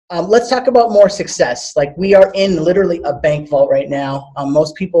Let's talk about more success. Like, we are in literally a bank vault right now.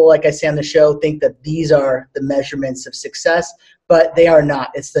 Most people, like I say on the show, think that these are the measurements of success, but they are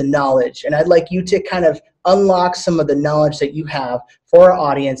not. It's the knowledge. And I'd like you to kind of unlock some of the knowledge that you have for our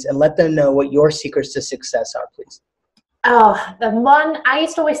audience and let them know what your secrets to success are, please. Oh, the one, I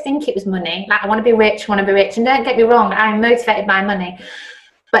used to always think it was money. Like, I want to be rich, I want to be rich. And don't get me wrong, I'm motivated by money.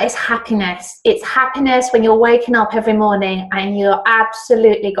 But it's happiness. It's happiness when you're waking up every morning and you're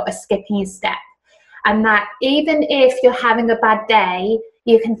absolutely got a skip in your step. And that even if you're having a bad day,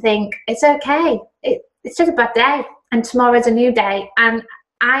 you can think, it's okay. It's just a bad day. And tomorrow's a new day. And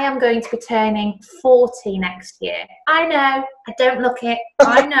I am going to be turning 40 next year. I know, I don't look it.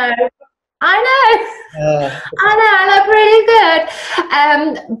 I know. I look pretty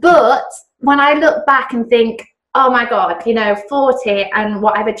good. But when I look back and think, oh my God, 40 and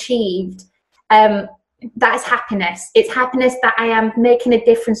what I've achieved, that is happiness. It's happiness that I am making a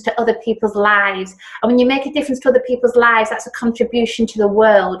difference to other people's lives. And when you make a difference to other people's lives, that's a contribution to the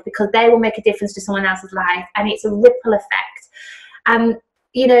world, because they will make a difference to someone else's life. And it's a ripple effect. And,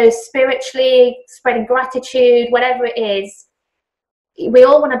 spiritually, spreading gratitude, whatever it is, we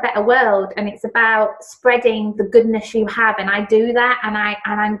all want a better world, and it's about spreading the goodness you have. And I do that, and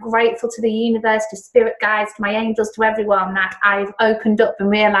I'm grateful to the universe, to spirit guides, to my angels, to everyone, that I've opened up and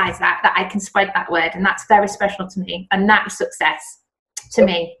realized that I can spread that word. And that's very special to me, and that's success to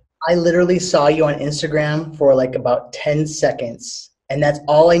me. I literally saw you on Instagram for like about 10 seconds, and that's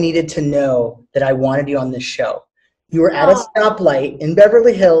all I needed to know that I wanted you on this show. You were at a stoplight in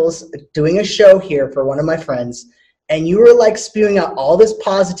Beverly Hills doing a show here for one of my friends, and you were like spewing out all this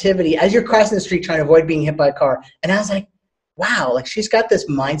positivity as you're crossing the street trying to avoid being hit by a car. And I was like, wow, like, she's got this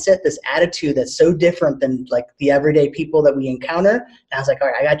mindset, this attitude that's so different than like the everyday people that we encounter. And I was like, all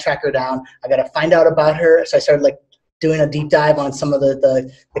right, I got to track her down. I got to find out about her. So I started like doing a deep dive on some of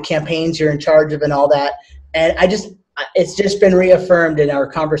the campaigns you're in charge of and all that. And it's just been reaffirmed in our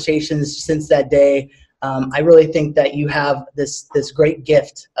conversations since that day. I really think that you have this great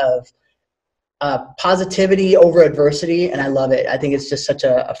gift of positivity over adversity, and I love it. I think it's just such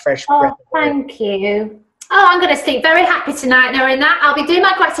a fresh breath. Thank you. Oh, I'm going to sleep very happy tonight knowing that. I'll be doing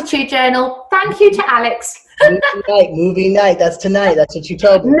my gratitude journal. Thank you to Alex. Movie night. That's tonight. That's what you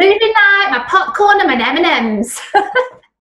told me. Movie night, my popcorn and my M&Ms.